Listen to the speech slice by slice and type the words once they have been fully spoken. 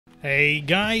Hey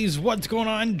guys, what's going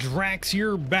on? Drax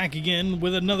here, back again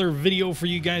with another video for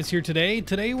you guys here today.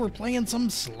 Today we're playing some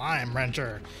Slime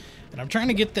Rancher. And I'm trying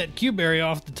to get that cube area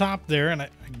off the top there, and I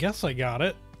guess I got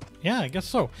it. Yeah, I guess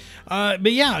so.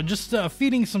 But yeah, just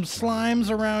feeding some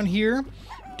slimes around here.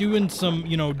 Doing some,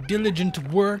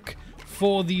 diligent work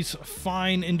for these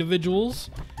fine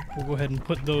individuals. We'll go ahead and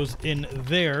put those in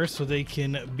there so they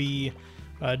can be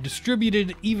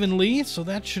distributed evenly, so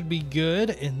that should be good.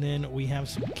 And then we have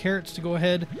some carrots to go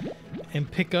ahead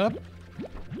and pick up.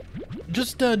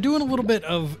 Just doing a little bit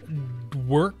of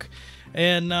work,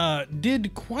 and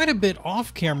did quite a bit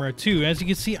off camera too. As you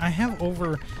can see, I have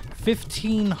over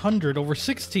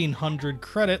 1,600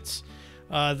 credits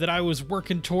that I was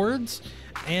working towards,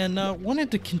 and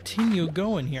wanted to continue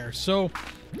going here. So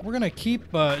we're gonna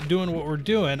keep doing what we're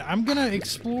doing. I'm gonna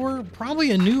explore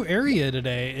probably a new area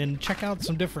today and check out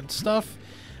some different stuff.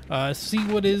 See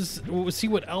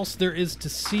what else there is to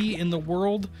see in the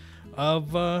world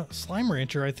of Slime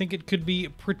Rancher. I think it could be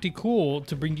pretty cool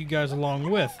to bring you guys along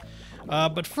with.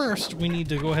 But first, we need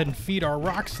to go ahead and feed our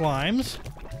rock slimes.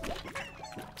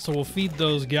 So we'll feed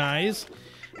those guys.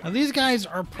 Now these guys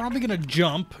are probably gonna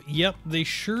jump. Yep, they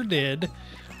sure did.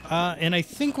 And I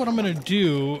think what I'm going to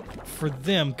do for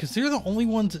them, because they're the only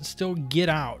ones that still get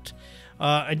out,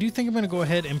 I do think I'm going to go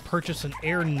ahead and purchase an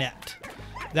air net.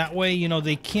 That way,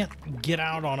 they can't get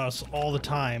out on us all the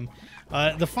time.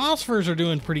 The phosphors are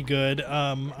doing pretty good.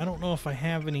 I don't know if I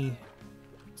have any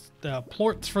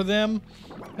plorts for them.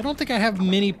 I don't think I have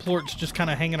many plorts just kind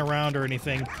of hanging around or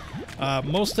anything.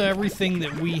 Most of everything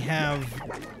that we have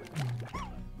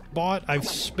bought, I've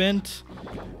spent.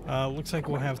 Looks like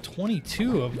we'll have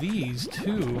 22 of these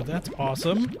too. That's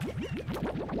awesome.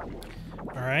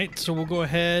 Alright, so we'll go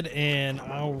ahead and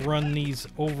I'll run these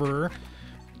over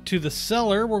to the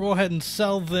seller. We'll go ahead and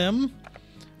sell them,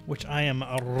 which I am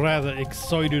rather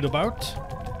excited about.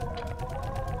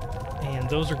 And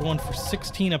those are going for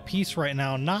 16 a piece right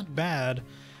now. Not bad.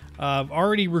 I've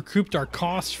already recouped our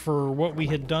costs for what we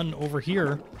had done over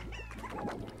here,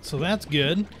 so that's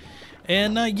good.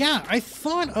 And yeah, I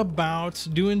thought about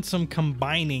doing some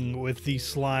combining with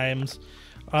these slimes.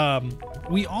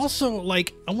 We also,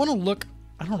 I want to look,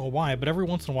 I don't know why, but every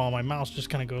once in a while my mouse just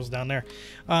kind of goes down there.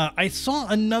 I saw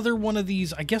another one of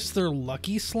these, I guess they're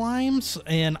lucky slimes,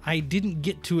 and I didn't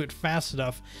get to it fast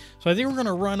enough. So I think we're going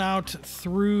to run out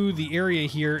through the area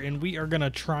here, and we are going to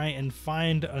try and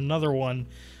find another one.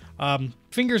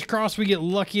 Fingers crossed we get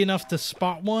lucky enough to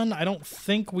spot one. I don't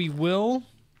think we will.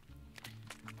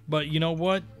 But you know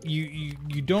what? You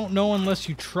don't know unless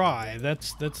you try.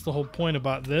 That's the whole point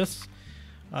about this.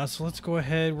 So let's go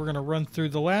ahead. We're gonna run through.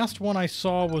 The last one I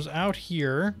saw was out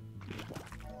here.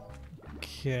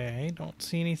 Okay, don't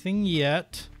see anything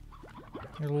yet.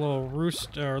 There's a little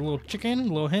roost or a little chicken, a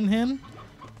little hen.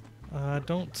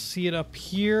 Don't see it up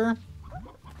here.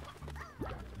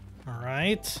 All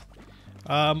right.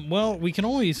 Well, we can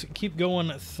always keep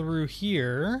going through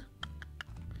here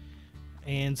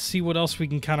and see what else we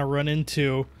can kind of run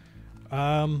into.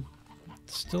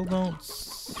 Still don't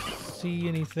see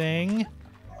anything.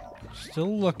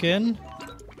 Still looking.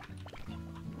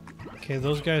 Okay,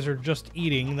 those guys are just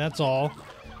eating, that's all.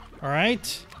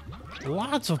 Alright.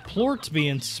 Lots of plorts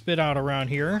being spit out around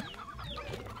here.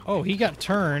 Oh, he got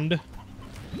turned.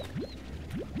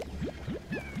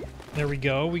 There we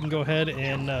go. We can go ahead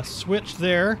and switch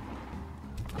there.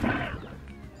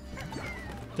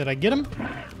 Did I get him?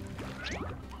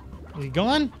 Is he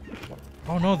gone?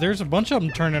 Oh no, there's a bunch of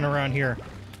them turning around here.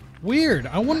 Weird.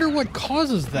 I wonder what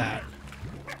causes that.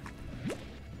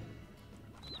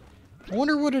 I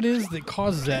wonder what it is that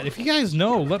causes that. If you guys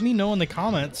know, let me know in the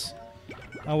comments.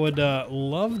 I would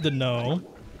love to know.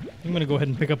 I'm going to go ahead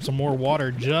and pick up some more water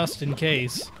just in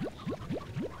case.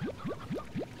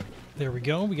 There we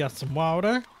go. We got some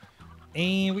water.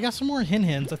 And we got some more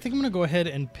hens. I think I'm going to go ahead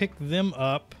and pick them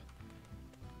up.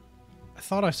 I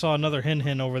thought I saw another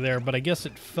hen over there, but I guess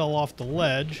it fell off the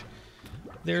ledge.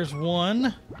 There's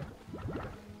one.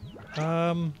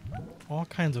 All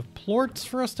kinds of plorts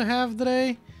for us to have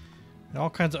today. And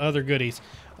all kinds of other goodies.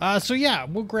 So yeah,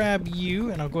 we'll grab you,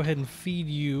 and I'll go ahead and feed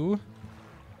you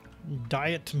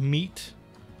diet meat.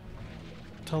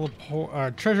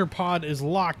 Treasure pod is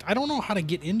locked. I don't know how to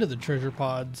get into the treasure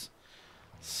pods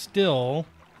still,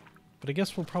 but I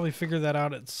guess we'll probably figure that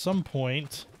out at some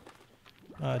point.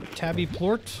 Tabby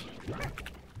plort.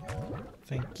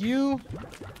 Thank you.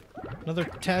 Another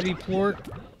tabby plort.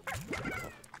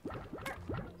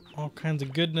 All kinds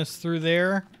of goodness through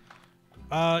there.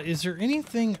 Is there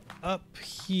anything up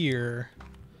here?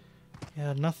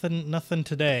 Yeah, nothing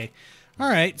today. All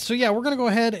right, so yeah, we're going to go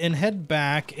ahead and head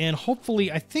back, and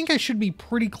hopefully, I think I should be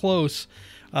pretty close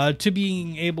to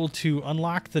being able to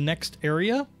unlock the next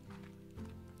area.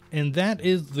 And that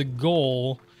is the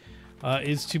goal,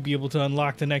 is to be able to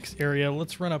unlock the next area.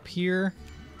 Let's run up here.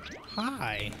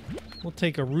 Hi. We'll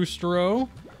take a roostero.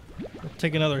 We'll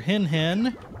take another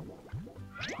hen.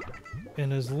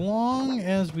 And as long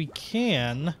as we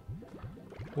can,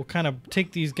 we'll kind of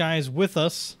take these guys with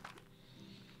us.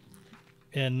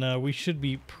 And we should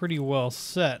be pretty well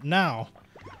set. Now,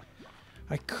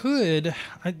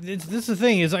 this is the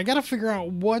thing, is I got to figure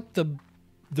out what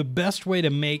the best way to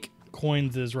make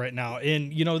coins is right now.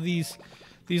 And, you know, these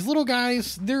little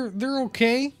guys, they're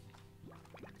okay.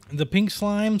 The pink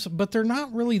slimes, but they're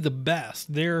not really the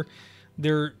best. They're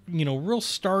you know, real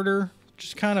starter,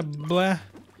 just kind of bleh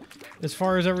as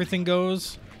far as everything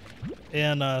goes.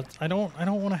 And I don't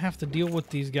want to have to deal with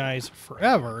these guys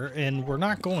forever, and we're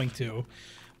not going to.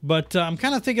 But I'm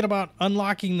kind of thinking about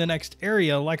unlocking the next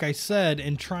area, like I said,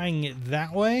 and trying it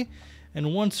that way.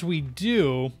 And once we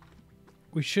do,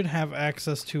 we should have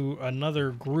access to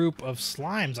another group of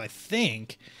slimes, I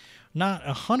think. Not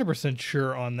 100%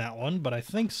 sure on that one, but I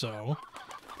think so. All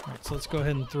right, so let's go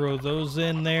ahead and throw those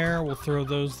in there. We'll throw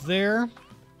those there.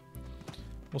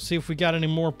 We'll see if we got any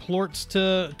more plorts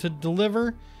to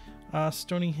deliver.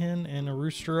 Stony hen and a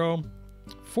roostero.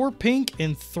 4 pink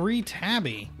and 3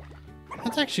 tabby.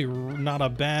 That's actually not a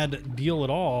bad deal at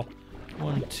all.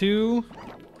 1, 2,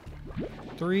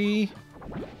 3,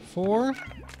 4.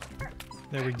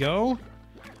 There we go.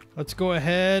 Let's go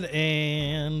ahead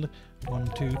and 1,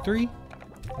 2, 3.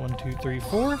 1, 2, 3,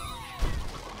 4.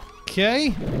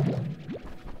 Okay.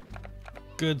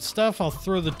 Good stuff. I'll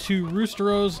throw the 2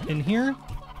 roosteros in here.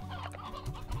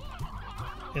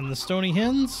 And the stony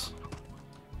hens.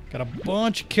 Got a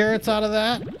bunch of carrots out of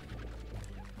that.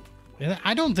 And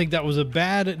I don't think that was a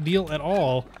bad deal at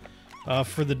all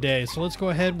for the day. So let's go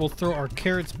ahead. We'll throw our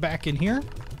carrots back in here.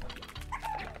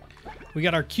 We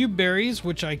got our cube berries,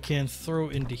 which I can throw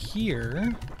into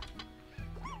here.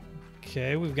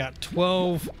 Okay, we've got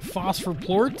 12 phosphor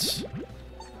plorts.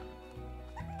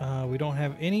 We don't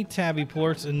have any tabby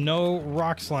plorts and no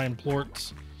rock slime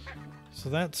plorts. So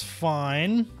that's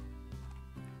fine.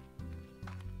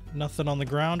 Nothing on the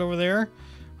ground over there.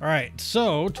 All right,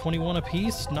 so 21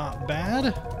 apiece, not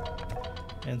bad.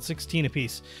 And 16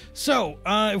 apiece. So,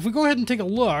 if we go ahead and take a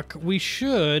look, we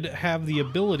should have the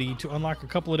ability to unlock a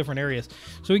couple of different areas.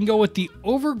 So we can go with the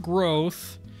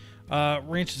Overgrowth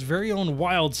Ranch's very own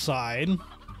wild side.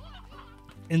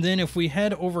 And then if we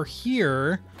head over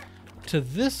here to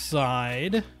this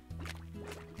side,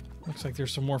 looks like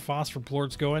there's some more phosphor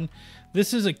plorts going.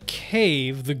 This is a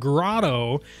cave, the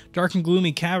Grotto, dark and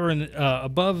gloomy cavern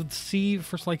above the sea.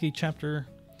 First likely chapter,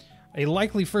 a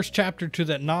likely first chapter to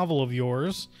that novel of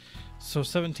yours. So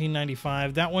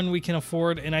 1795, that one we can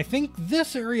afford. And I think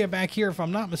this area back here, if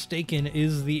I'm not mistaken,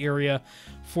 is the area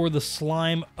for the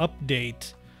slime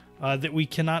update that we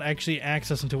cannot actually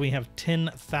access until we have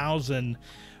 10,000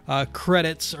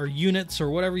 credits or units or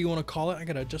whatever you want to call it. I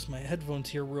gotta adjust my headphones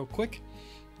here real quick.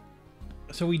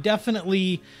 So we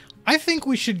definitely, I think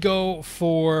we should go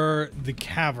for the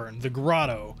cavern, the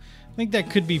grotto. I think that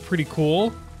could be pretty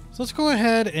cool. So let's go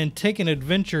ahead and take an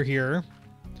adventure here.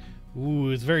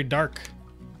 Ooh, it's very dark.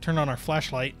 Turn on our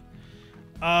flashlight.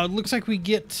 Looks like we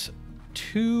get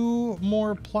 2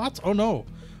 more plots. Oh no.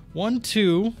 1,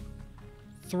 2,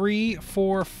 3,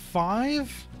 4,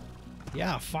 5.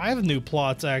 Yeah, 5 new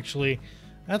plots actually.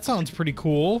 That sounds pretty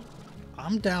cool.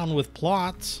 I'm down with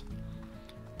plots.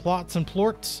 Plots and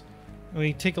plorts. Let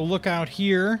me take a look out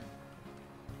here.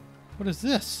 What is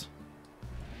this?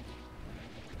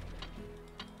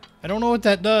 I don't know what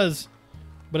that does,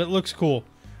 but it looks cool.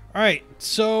 Alright,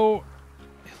 so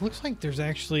it looks like there's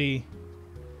actually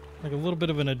like a little bit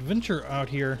of an adventure out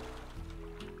here.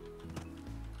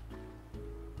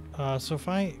 So if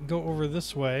I go over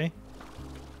this way,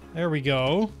 there we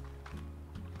go.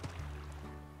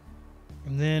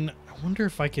 And then I wonder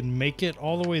if I can make it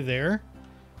all the way there.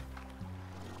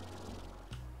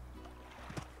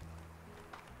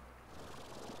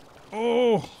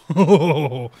 Oh!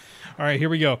 All right, here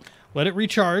we go. Let it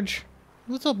recharge.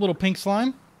 What's up, little pink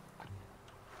slime?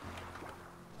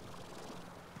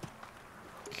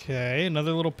 Okay,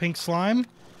 another little pink slime.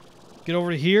 Get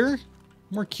over to here.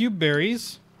 More cube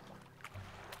berries.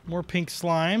 More pink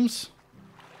slimes.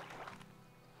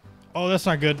 Oh, that's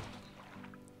not good.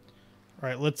 All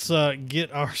right, let's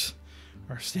get our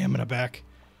stamina back.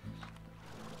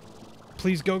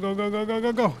 Please go, go, go, go, go,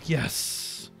 go, go. Yes.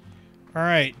 All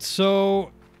right,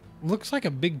 so looks like a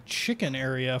big chicken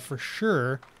area for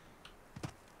sure.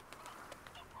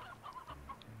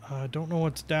 Don't know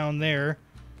what's down there.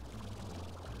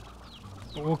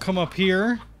 But we'll come up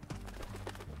here.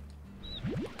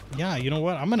 Yeah, you know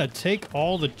what? I'm gonna take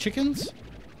all the chickens.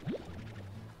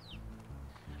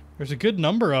 There's a good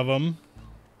number of them.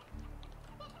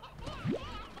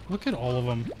 Look at all of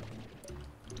them.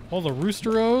 All the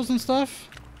roosteros and stuff.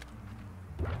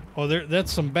 Oh,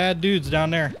 that's some bad dudes down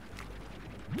there.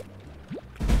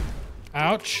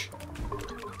 Ouch.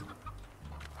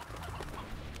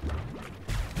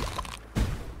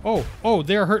 Oh,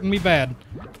 they're hurting me bad.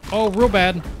 Oh, real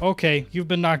bad. Okay, you've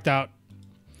been knocked out.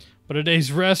 But a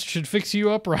day's rest should fix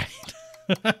you up right.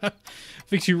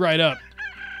 Fix you right up.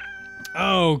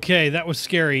 Okay, that was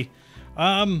scary.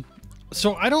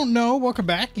 So I don't know. Welcome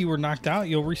back. You were knocked out.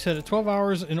 You'll reset at 12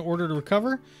 hours in order to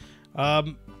recover.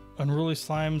 Unruly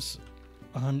slimes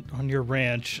on your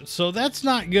ranch. So that's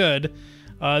not good.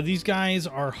 These guys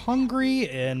are hungry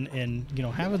and you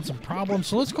know, having some problems.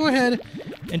 So let's go ahead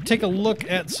and take a look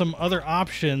at some other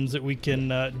options that we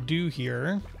can do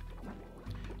here.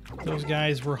 Those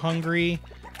guys were hungry.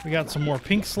 We got some more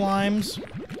pink slimes.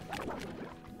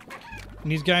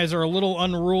 And these guys are a little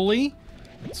unruly.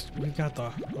 We've got the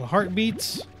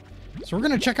heartbeats. So we're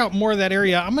going to check out more of that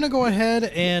area. I'm going to go ahead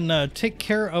and take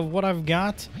care of what I've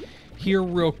got here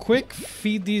real quick.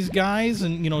 Feed these guys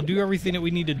and, you know, do everything that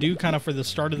we need to do kind of for the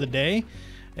start of the day.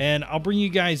 And I'll bring you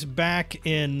guys back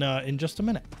in just a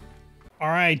minute. All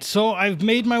right, so I've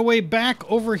made my way back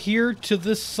over here to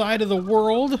this side of the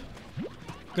world.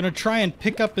 Going to try and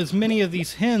pick up as many of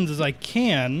these hens as I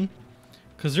can,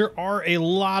 because there are a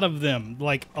lot of them,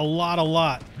 like a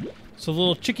lot. So the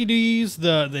little chickadees,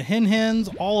 the hens,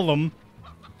 all of them.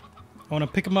 I want to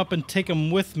pick them up and take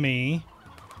them with me.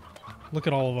 Look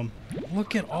at all of them.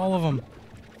 Look at all of them.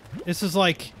 This is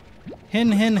like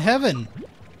hen heaven,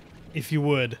 if you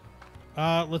would.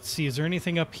 Let's see. Is there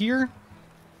anything up here?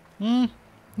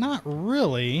 Not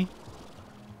really.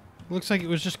 Looks like it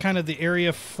was just kind of the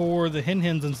area for the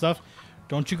hens and stuff.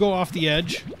 Don't you go off the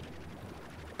edge.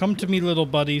 Come to me, little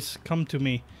buddies. Come to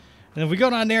me. And if we go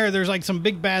down there, there's like some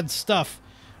big bad stuff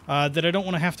that I don't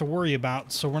want to have to worry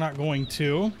about, so we're not going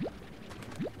to.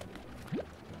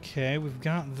 Okay, we've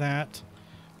got that.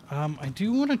 I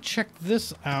do want to check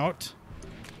this out.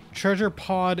 Treasure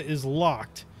pod is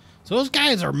locked. So those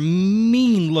guys are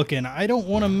mean looking. I don't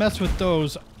want to mess with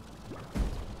those.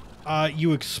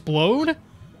 You explode?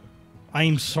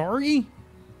 I'm sorry?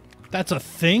 That's a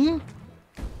thing?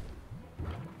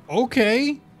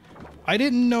 Okay. I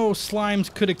didn't know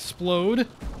slimes could explode.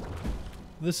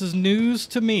 This is news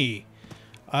to me.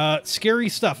 Scary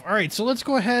stuff. All right, so let's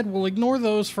go ahead. We'll ignore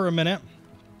those for a minute.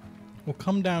 We'll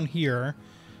come down here.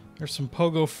 There's some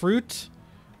pogo fruit.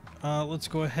 Let's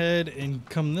go ahead and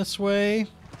come this way.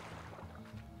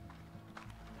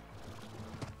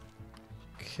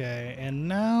 Okay, and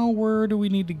now where do we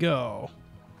need to go?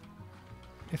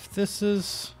 If this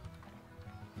is...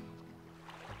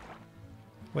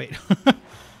 Wait.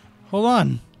 Hold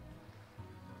on.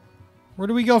 Where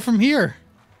do we go from here?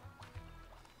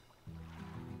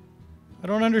 I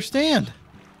don't understand.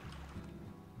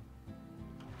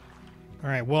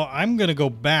 Alright, well, I'm gonna go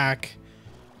back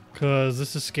because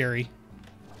this is scary.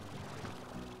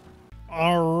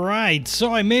 Alright,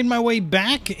 so I made my way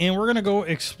back and we're gonna go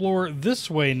explore this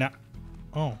way now.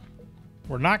 Oh,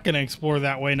 we're not gonna explore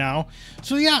that way now.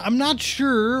 So yeah, I'm not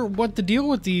sure what the deal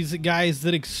with these guys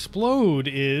that explode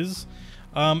is.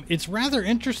 It's rather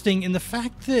interesting in the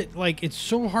fact that, like, it's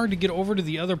so hard to get over to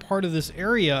the other part of this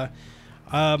area.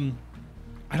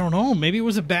 I don't know, maybe it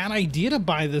was a bad idea to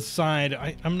buy this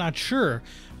side. I'm not sure.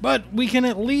 But we can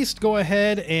at least go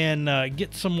ahead and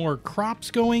get some more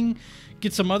crops going,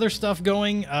 get some other stuff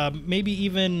going. Maybe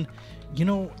even, you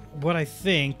know, what I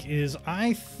think is,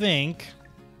 I think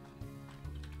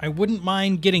I wouldn't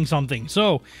mind getting something.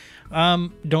 So,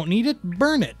 don't need it,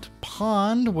 burn it.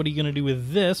 Pond, what are you going to do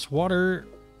with this? Water,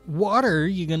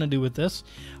 you going to do with this?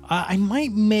 I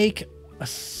might make a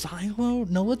silo.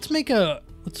 No, let's make a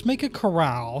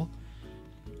corral.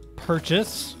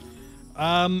 Purchase.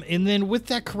 And then with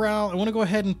that corral, I want to go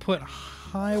ahead and put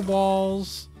high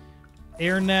walls,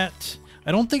 air net.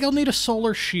 I don't think I'll need a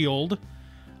solar shield.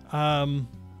 I'll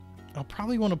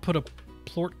probably want to put a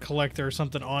plort collector or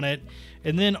something on it.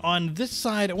 And then on this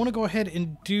side, I want to go ahead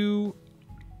and do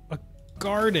a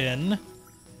garden.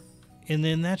 And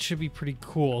then that should be pretty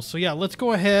cool. So yeah, let's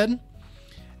go ahead.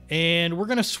 And we're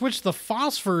going to switch the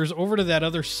phosphors over to that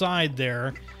other side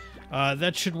there.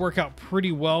 That should work out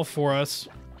pretty well for us.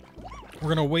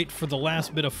 We're going to wait for the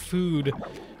last bit of food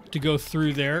to go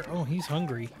through there. Oh, he's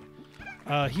hungry.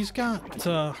 He's got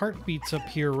heartbeats up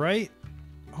here, right?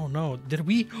 Oh, no. Did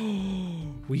we?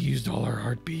 Oh, we used all our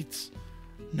heartbeats.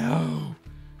 No.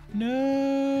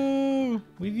 No.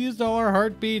 We've used all our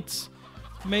heartbeats.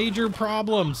 Major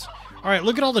problems. All right,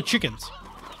 look at all the chickens.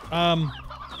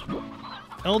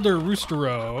 Elder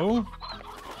Roostero.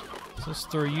 Let's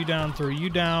throw you down, throw you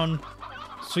down.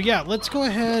 So yeah, let's go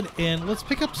ahead and let's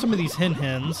pick up some of these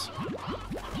hens.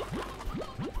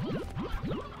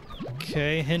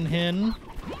 Okay, hen.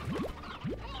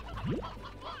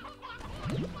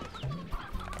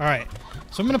 Alright,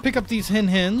 so I'm going to pick up these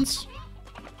hens.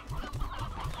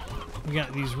 We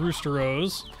got these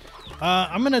roosteros.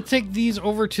 I'm going to take these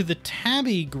over to the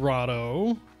Tabby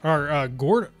Grotto.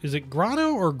 Or, is it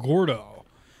Grotto or Gordo?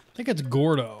 I think it's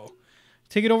Gordo.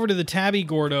 Take it over to the Tabby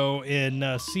Gordo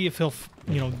and see if he'll,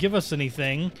 give us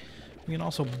anything. We can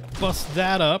also bust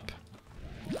that up.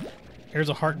 There's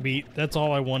a heartbeat. That's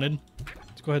all I wanted.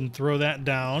 Let's go ahead and throw that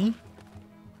down.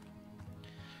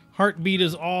 Heartbeat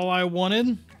is all I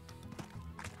wanted.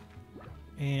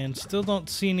 And still don't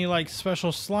see any, like,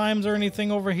 special slimes or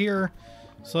anything over here.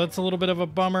 So that's a little bit of a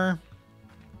bummer.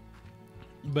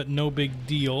 But no big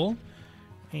deal.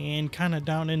 And kind of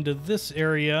down into this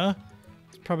area.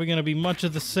 It's probably going to be much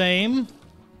of the same.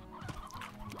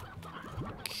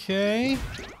 Okay.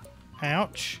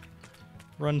 Ouch.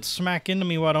 Run smack into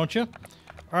me, why don't you?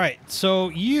 Alright, so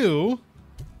you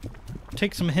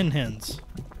take some hens.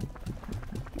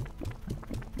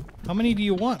 How many do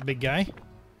you want, big guy?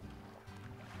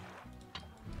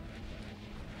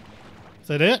 Is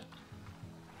that it?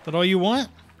 Is that all you want?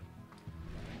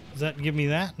 Does that give me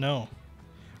that? No.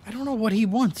 I don't know what he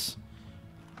wants.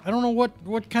 I don't know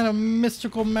what kind of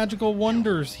mystical, magical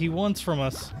wonders he wants from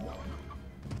us.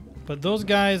 But those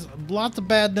guys, lots of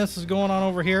badness is going on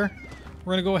over here.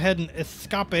 We're going to go ahead and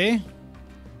escape.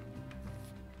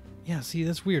 Yeah, see,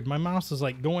 that's weird. My mouse is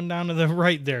like going down to the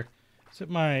right there. Is it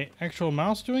my actual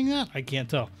mouse doing that? I can't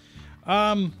tell.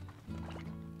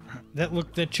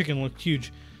 That chicken looked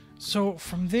huge. So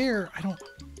from there, I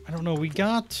don't know. We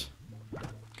got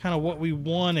kind of what we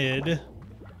wanted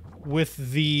with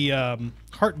the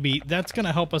heartbeat. That's going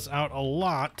to help us out a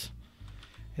lot.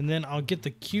 And then I'll get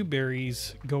the Q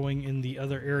berries going in the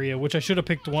other area, which I should have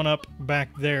picked one up back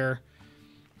there.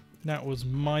 That was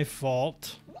my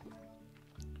fault.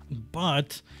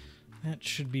 But that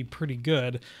should be pretty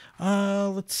good.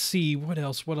 Let's see. What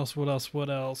else?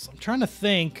 I'm trying to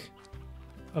think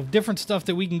of different stuff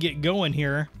that we can get going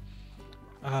here.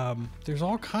 There's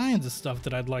all kinds of stuff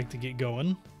that I'd like to get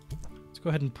going. Let's go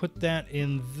ahead and put that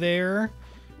in there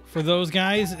for those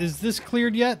guys. Is this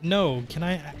cleared yet? No.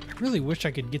 I really wish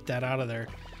I could get that out of there.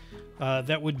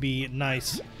 That would be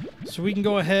nice. So we can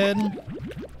go ahead,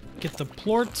 get the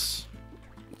plorts.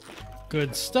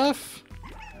 Good stuff.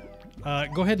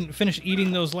 Go ahead and finish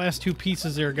eating those last two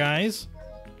pieces there, guys.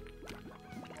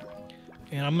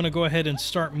 And I'm going to go ahead and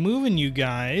start moving you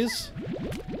guys.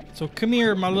 So come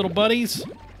here, my little buddies.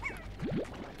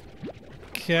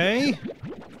 Okay.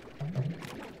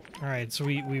 Alright, so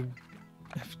we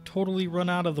have totally run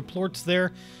out of the plorts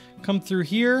there. Come through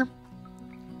here.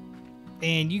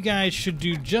 And you guys should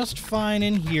do just fine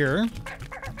in here.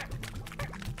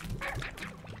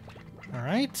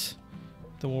 Alright.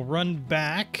 Then we'll run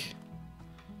back.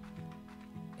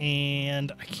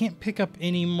 And I can't pick up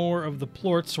any more of the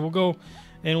plorts, so we'll go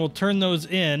and we'll turn those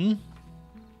in.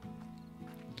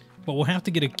 But we'll have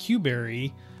to get a Q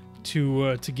berry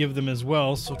to give them as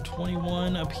well. So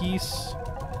 21 apiece.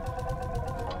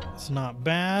 It's not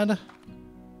bad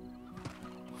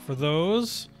for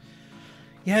those.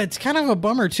 Yeah, it's kind of a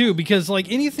bummer too, because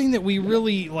like anything that we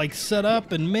really like set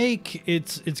up and make,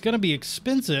 it's going to be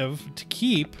expensive to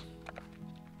keep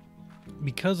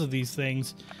because of these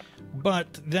things.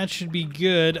 But that should be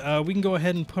good. We can go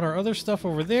ahead and put our other stuff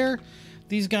over there.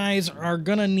 These guys are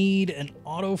going to need an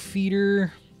auto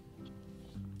feeder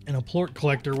and a plort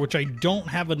collector, which I don't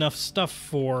have enough stuff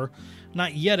for.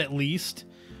 Not yet, at least.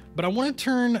 But I want to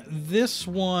turn this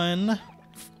one...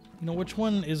 You know, which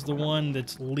one is the one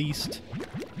that's least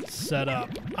set up?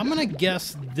 I'm going to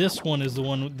guess this one is the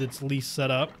one that's least set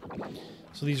up.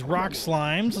 So these rock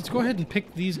slimes, let's go ahead and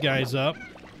pick these guys up.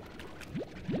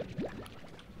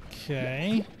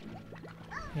 Okay.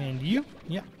 And you?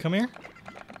 Yeah, come here.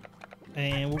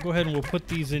 And we'll go ahead and we'll put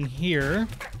these in here.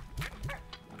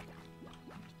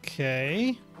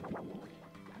 Okay.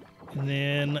 And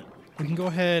then we can go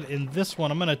ahead and this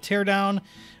one, I'm going to tear down.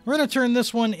 We're going to turn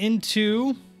this one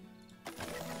into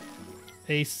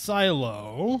a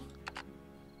silo.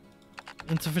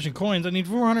 Insufficient coins. I need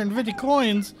 450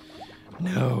 coins.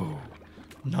 No,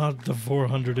 not the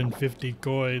 450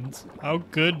 coins. How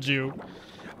could you?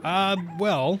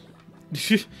 Well,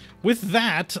 with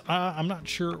that, I'm not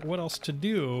sure what else to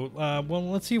do. Well,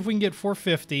 let's see if we can get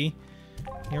 450.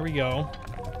 Here we go.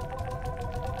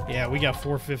 Yeah, we got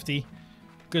 450.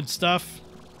 Good stuff.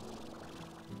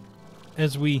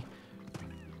 As we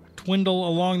dwindle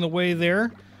along the way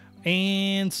there.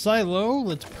 And silo,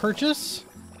 let's purchase.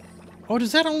 Oh,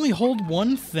 does that only hold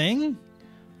one thing?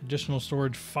 Additional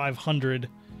storage 500.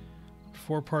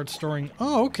 4-part storing.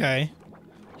 Oh, okay.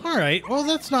 Alright, well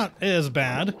that's not as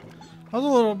bad. I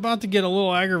was about to get a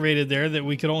little aggravated there that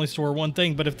we could only store one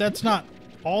thing, but if that's not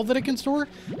all that it can store,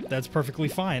 that's perfectly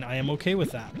fine. I am okay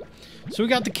with that. So we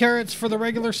got the carrots for the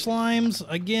regular slimes.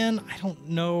 Again, I don't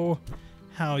know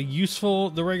how useful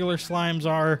the regular slimes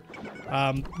are,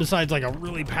 besides like a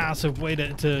really passive way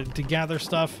to gather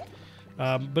stuff.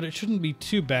 But it shouldn't be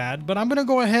too bad. But I'm going to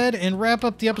go ahead and wrap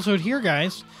up the episode here,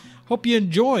 guys. Hope you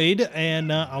enjoyed,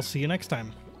 and I'll see you next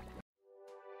time.